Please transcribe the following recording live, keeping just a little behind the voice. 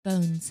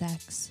Bone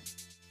sex.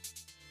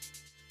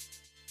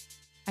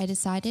 I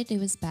decided it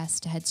was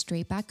best to head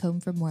straight back home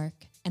from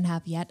work and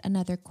have yet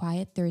another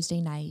quiet Thursday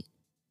night.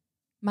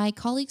 My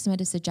colleagues might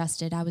have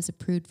suggested I was a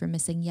prude for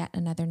missing yet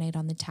another night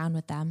on the town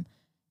with them,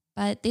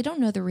 but they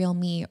don't know the real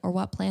me or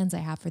what plans I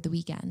have for the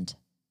weekend.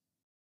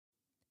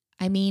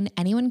 I mean,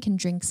 anyone can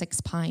drink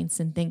 6 pints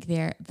and think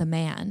they're the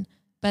man,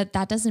 but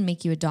that doesn't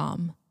make you a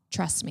dom,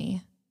 trust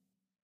me.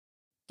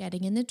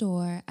 Getting in the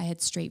door, I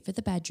head straight for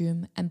the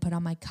bedroom and put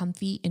on my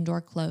comfy indoor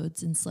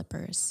clothes and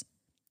slippers,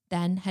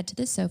 then head to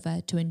the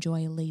sofa to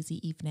enjoy a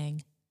lazy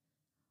evening.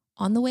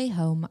 On the way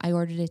home, I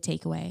ordered a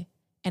takeaway,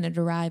 and it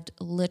arrived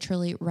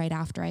literally right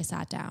after I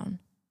sat down.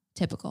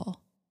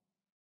 Typical.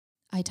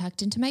 I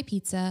tucked into my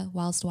pizza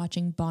whilst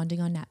watching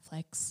Bonding on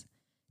Netflix.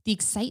 The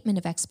excitement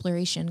of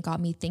exploration got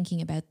me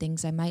thinking about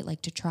things I might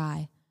like to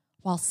try,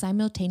 while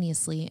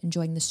simultaneously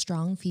enjoying the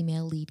strong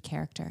female lead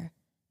character,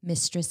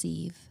 Mistress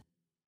Eve.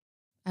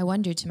 I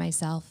wondered to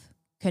myself,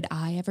 could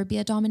I ever be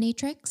a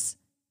dominatrix?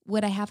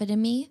 Would I have it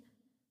in me?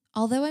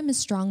 Although I'm a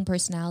strong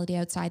personality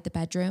outside the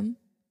bedroom,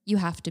 you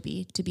have to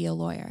be a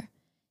lawyer.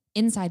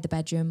 Inside the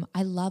bedroom,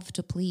 I love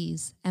to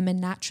please and am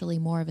naturally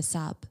more of a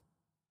sub.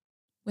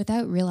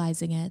 Without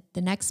realizing it,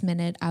 the next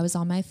minute I was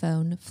on my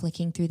phone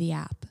flicking through the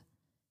app.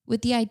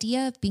 With the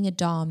idea of being a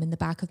dom in the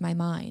back of my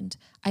mind,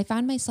 I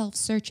found myself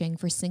searching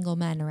for single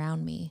men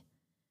around me.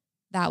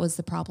 That was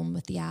the problem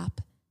with the app.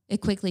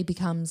 It quickly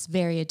becomes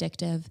very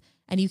addictive,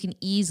 and you can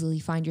easily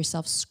find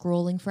yourself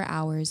scrolling for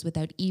hours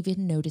without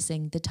even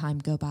noticing the time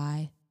go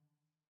by.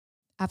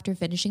 After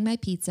finishing my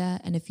pizza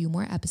and a few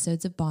more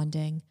episodes of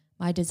Bonding,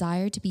 my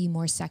desire to be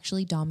more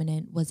sexually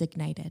dominant was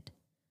ignited.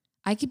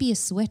 I could be a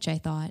switch, I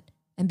thought,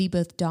 and be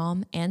both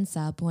dom and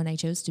sub when I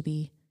chose to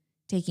be,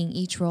 taking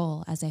each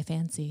role as I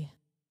fancy.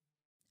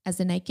 As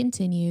the night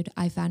continued,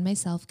 I found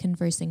myself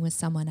conversing with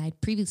someone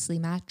I'd previously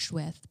matched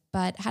with,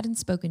 but hadn't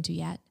spoken to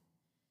yet.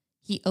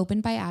 He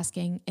opened by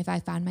asking if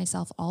I found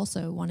myself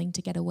also wanting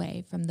to get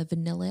away from the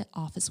vanilla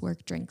office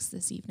work drinks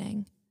this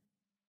evening.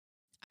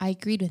 I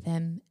agreed with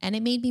him, and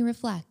it made me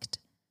reflect.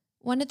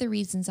 One of the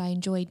reasons I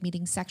enjoyed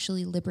meeting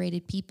sexually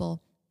liberated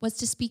people was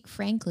to speak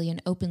frankly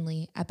and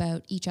openly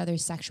about each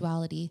other's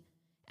sexuality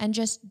and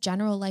just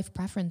general life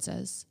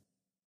preferences.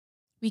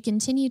 We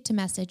continued to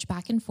message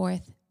back and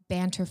forth,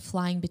 banter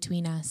flying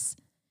between us.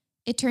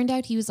 It turned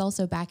out he was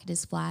also back at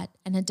his flat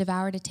and had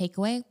devoured a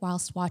takeaway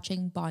whilst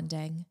watching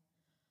Bonding.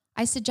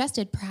 I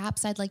suggested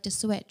perhaps I'd like to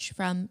switch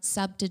from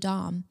sub to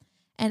dom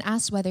and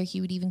asked whether he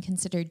would even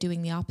consider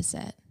doing the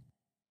opposite.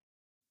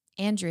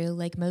 Andrew,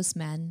 like most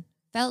men,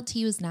 felt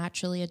he was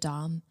naturally a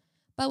dom,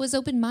 but was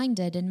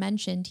open-minded and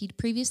mentioned he'd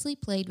previously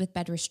played with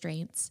bed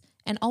restraints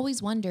and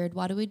always wondered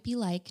what it would be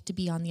like to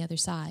be on the other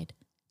side,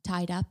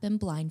 tied up and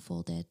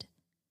blindfolded.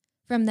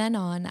 From then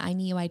on, I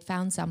knew I'd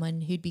found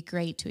someone who'd be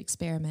great to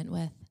experiment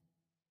with.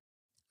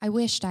 I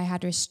wished I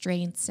had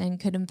restraints and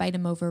could invite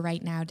him over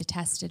right now to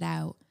test it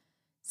out.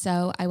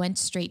 So I went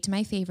straight to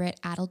my favorite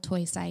adult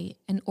toy site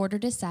and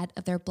ordered a set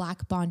of their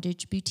Black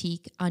Bondage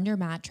Boutique under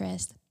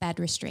mattress bed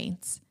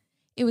restraints.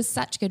 It was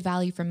such good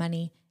value for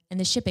money, and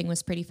the shipping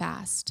was pretty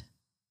fast.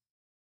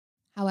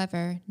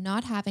 However,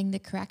 not having the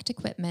correct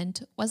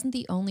equipment wasn't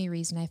the only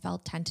reason I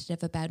felt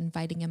tentative about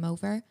inviting him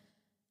over.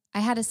 I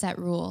had a set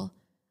rule.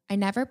 I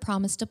never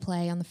promised to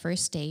play on the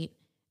first date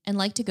and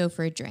like to go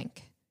for a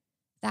drink.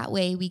 That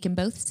way we can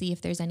both see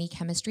if there's any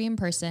chemistry in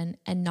person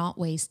and not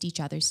waste each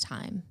other's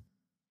time.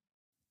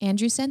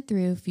 Andrew sent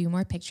through a few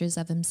more pictures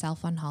of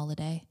himself on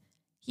holiday.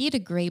 He had a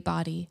great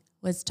body,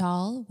 was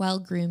tall,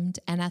 well-groomed,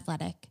 and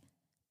athletic,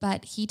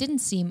 but he didn't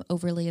seem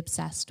overly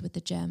obsessed with the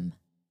gym.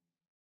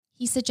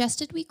 He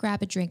suggested we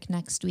grab a drink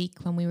next week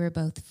when we were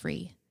both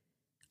free.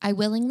 I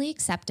willingly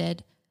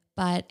accepted,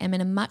 but am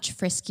in a much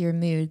friskier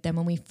mood than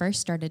when we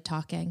first started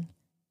talking.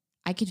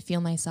 I could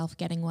feel myself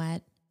getting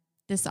wet.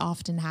 This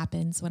often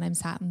happens when I'm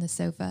sat on the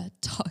sofa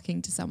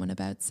talking to someone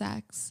about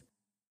sex.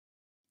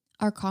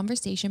 Our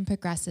conversation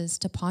progresses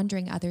to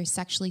pondering other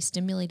sexually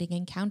stimulating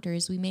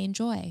encounters we may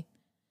enjoy.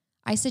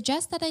 I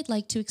suggest that I'd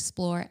like to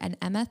explore an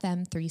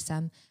MFM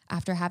threesome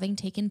after having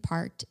taken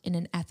part in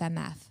an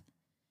FMF.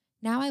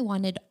 Now I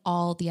wanted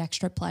all the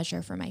extra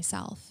pleasure for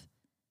myself.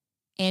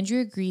 Andrew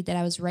agreed that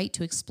I was right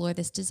to explore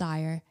this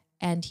desire,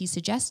 and he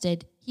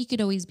suggested he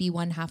could always be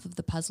one half of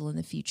the puzzle in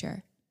the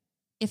future,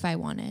 if I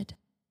wanted.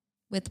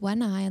 With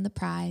one eye on the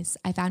prize,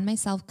 I found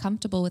myself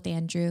comfortable with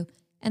Andrew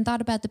and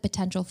thought about the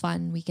potential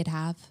fun we could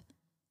have.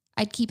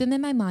 I'd keep him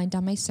in my mind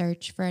on my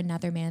search for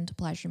another man to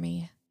pleasure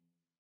me.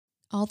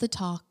 All the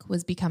talk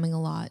was becoming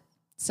a lot,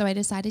 so I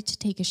decided to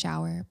take a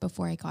shower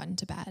before I got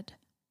into bed.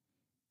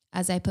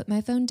 As I put my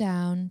phone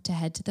down to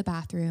head to the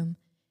bathroom,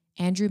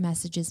 Andrew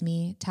messages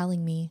me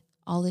telling me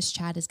all this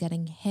chat is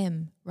getting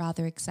him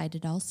rather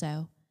excited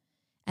also,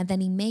 and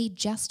then he may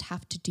just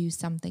have to do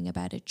something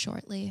about it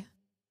shortly.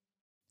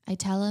 I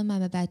tell him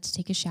I'm about to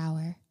take a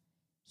shower.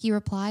 He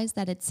replies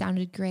that it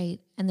sounded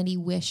great and that he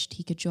wished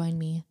he could join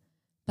me.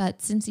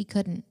 But since he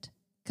couldn't,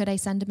 could I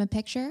send him a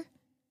picture?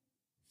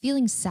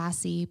 Feeling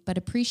sassy but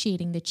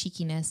appreciating the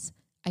cheekiness,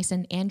 I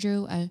send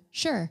Andrew a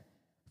sure,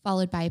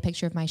 followed by a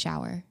picture of my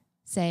shower,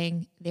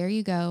 saying, "There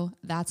you go,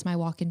 that's my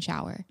walk-in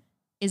shower.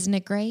 Isn't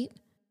it great?"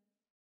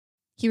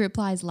 He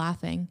replies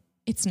laughing.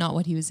 It's not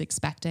what he was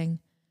expecting,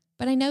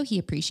 but I know he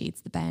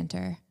appreciates the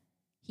banter.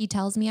 He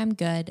tells me I'm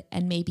good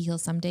and maybe he'll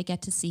someday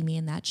get to see me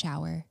in that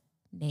shower,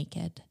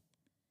 naked.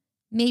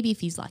 Maybe if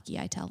he's lucky,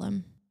 I tell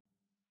him.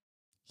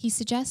 He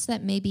suggests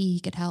that maybe he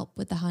could help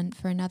with the hunt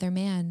for another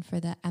man for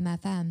the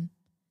MFM.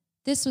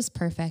 This was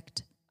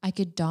perfect. I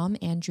could dom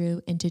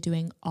Andrew into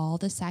doing all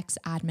the sex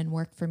admin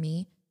work for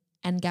me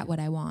and get what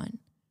I want.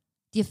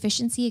 The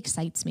efficiency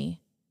excites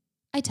me.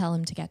 I tell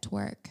him to get to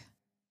work.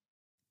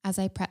 As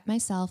I prep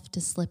myself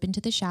to slip into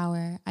the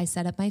shower, I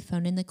set up my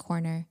phone in the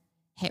corner,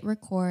 hit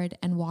record,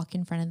 and walk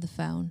in front of the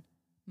phone,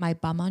 my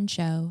bum on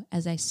show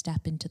as I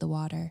step into the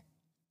water.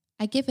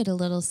 I give it a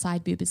little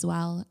side boob as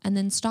well, and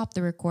then stop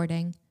the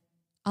recording.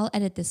 I'll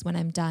edit this when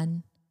I'm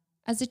done,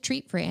 as a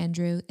treat for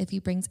Andrew if he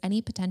brings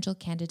any potential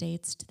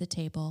candidates to the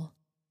table.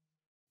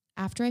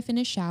 After I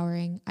finish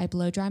showering, I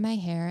blow dry my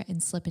hair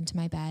and slip into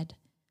my bed.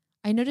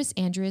 I notice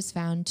Andrew has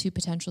found 2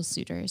 potential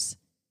suitors.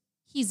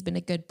 He's been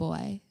a good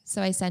boy,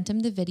 so I sent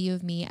him the video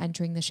of me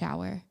entering the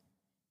shower.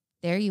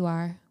 There you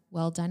are.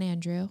 Well done,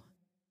 Andrew.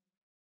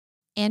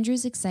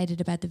 Andrew's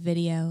excited about the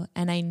video,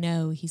 and I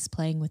know he's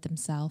playing with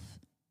himself.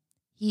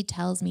 He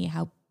tells me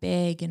how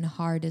big and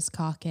hard his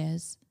cock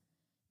is.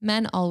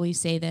 Men always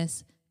say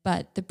this,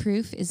 but the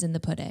proof is in the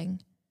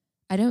pudding.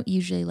 I don't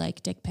usually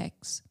like dick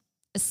pics,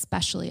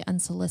 especially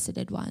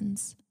unsolicited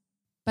ones.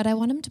 But I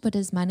want him to put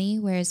his money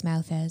where his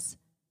mouth is.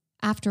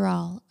 After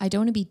all, I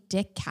don't want to be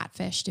dick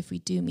catfished if we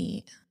do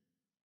meet.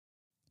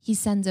 He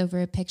sends over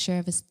a picture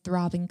of his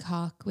throbbing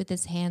cock with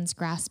his hands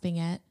grasping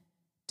it,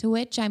 to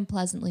which I'm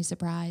pleasantly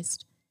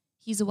surprised.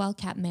 He's a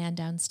well-kept man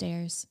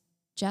downstairs,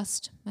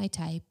 just my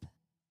type.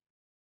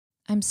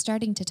 I'm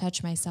starting to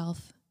touch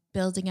myself,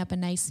 building up a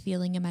nice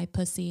feeling in my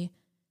pussy,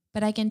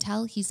 but I can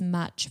tell he's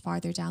much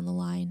farther down the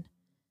line.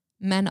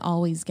 Men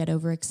always get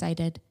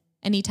overexcited,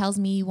 and he tells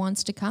me he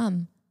wants to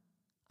come.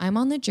 I'm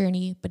on the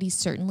journey, but he's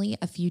certainly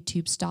a few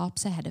tube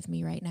stops ahead of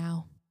me right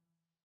now.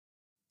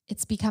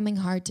 It's becoming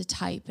hard to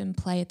type and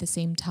play at the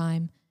same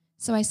time,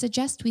 so I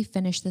suggest we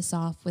finish this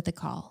off with a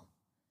call.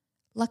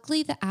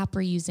 Luckily, the app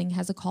we're using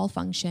has a call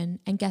function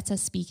and gets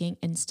us speaking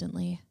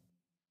instantly.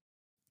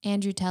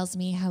 Andrew tells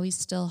me how he's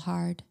still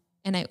hard,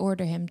 and I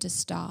order him to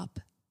stop.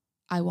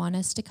 I want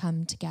us to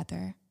come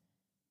together.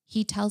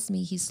 He tells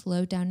me he's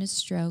slowed down his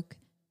stroke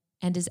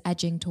and is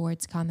edging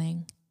towards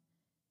coming.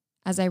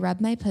 As I rub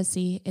my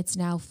pussy, it's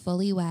now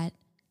fully wet,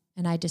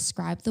 and I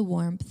describe the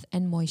warmth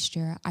and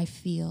moisture I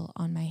feel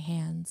on my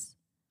hands.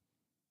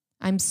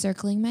 I'm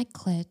circling my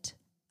clit,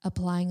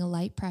 applying a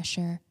light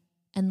pressure,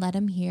 and let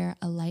him hear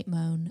a light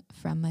moan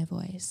from my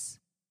voice.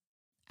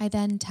 I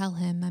then tell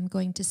him I'm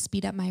going to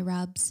speed up my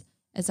rubs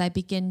as I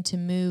begin to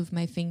move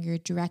my finger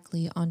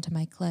directly onto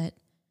my clit,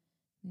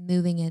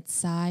 moving it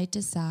side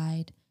to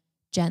side,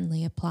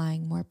 gently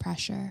applying more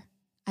pressure.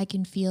 I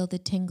can feel the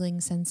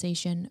tingling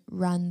sensation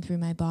run through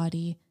my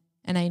body,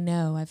 and I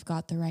know I've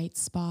got the right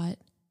spot.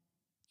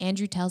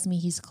 Andrew tells me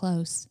he's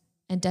close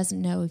and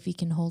doesn't know if he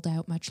can hold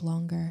out much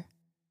longer.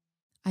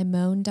 I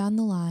moan down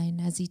the line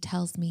as he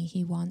tells me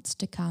he wants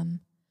to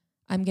come.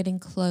 I'm getting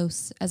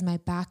close as my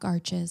back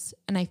arches,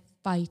 and I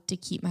fight to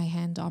keep my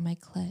hand on my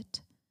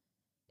clit.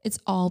 It's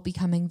all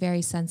becoming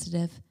very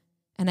sensitive,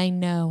 and I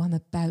know I'm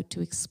about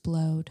to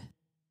explode.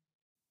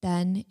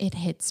 Then it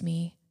hits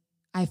me.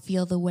 I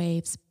feel the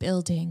waves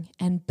building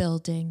and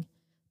building.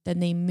 Then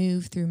they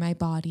move through my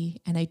body,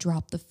 and I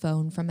drop the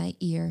phone from my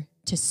ear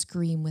to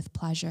scream with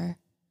pleasure.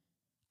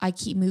 I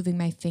keep moving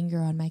my finger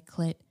on my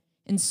clit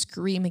and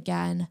scream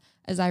again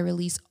as I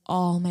release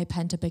all my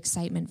pent-up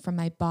excitement from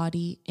my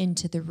body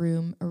into the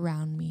room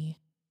around me.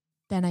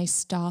 Then I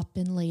stop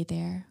and lay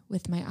there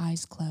with my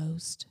eyes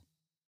closed.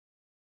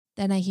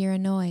 Then I hear a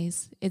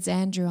noise. It's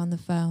Andrew on the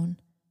phone.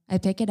 I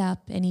pick it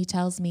up, and he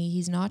tells me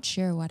he's not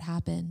sure what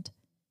happened.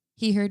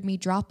 He heard me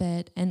drop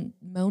it and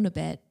moan a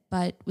bit,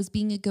 but was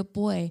being a good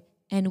boy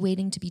and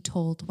waiting to be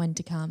told when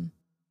to come.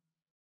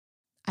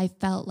 I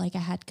felt like I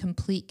had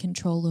complete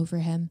control over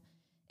him.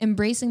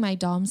 Embracing my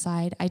dom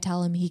side, I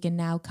tell him he can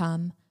now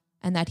come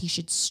and that he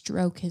should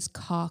stroke his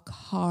cock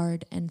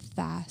hard and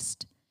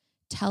fast,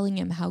 telling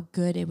him how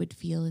good it would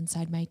feel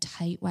inside my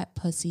tight, wet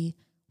pussy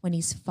when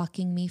he's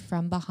fucking me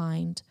from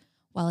behind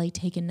while I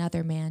take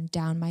another man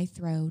down my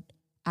throat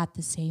at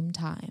the same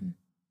time.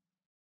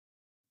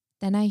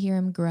 Then I hear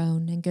him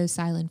groan and go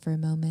silent for a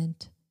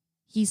moment.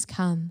 He's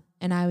come,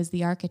 and I was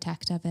the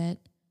architect of it.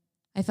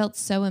 I felt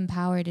so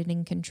empowered and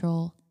in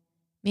control.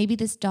 Maybe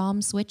this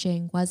dom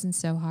switching wasn't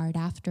so hard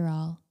after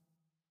all.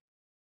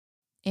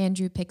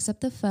 Andrew picks up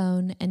the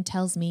phone and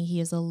tells me he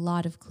has a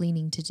lot of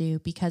cleaning to do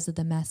because of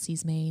the mess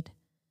he's made.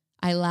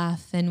 I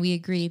laugh, and we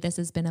agree this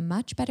has been a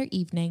much better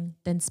evening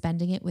than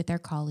spending it with our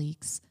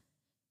colleagues.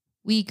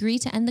 We agree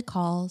to end the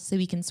call so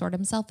he can sort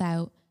himself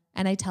out,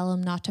 and I tell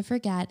him not to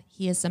forget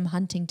he has some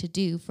hunting to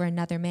do for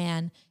another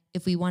man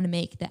if we want to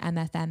make the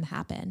MFM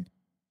happen.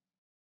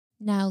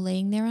 Now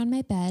laying there on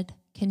my bed,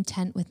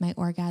 content with my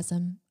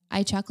orgasm,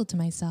 I chuckle to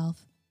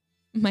myself.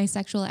 My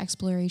sexual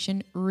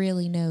exploration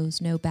really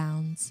knows no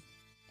bounds,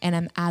 and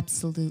I'm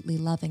absolutely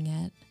loving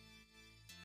it.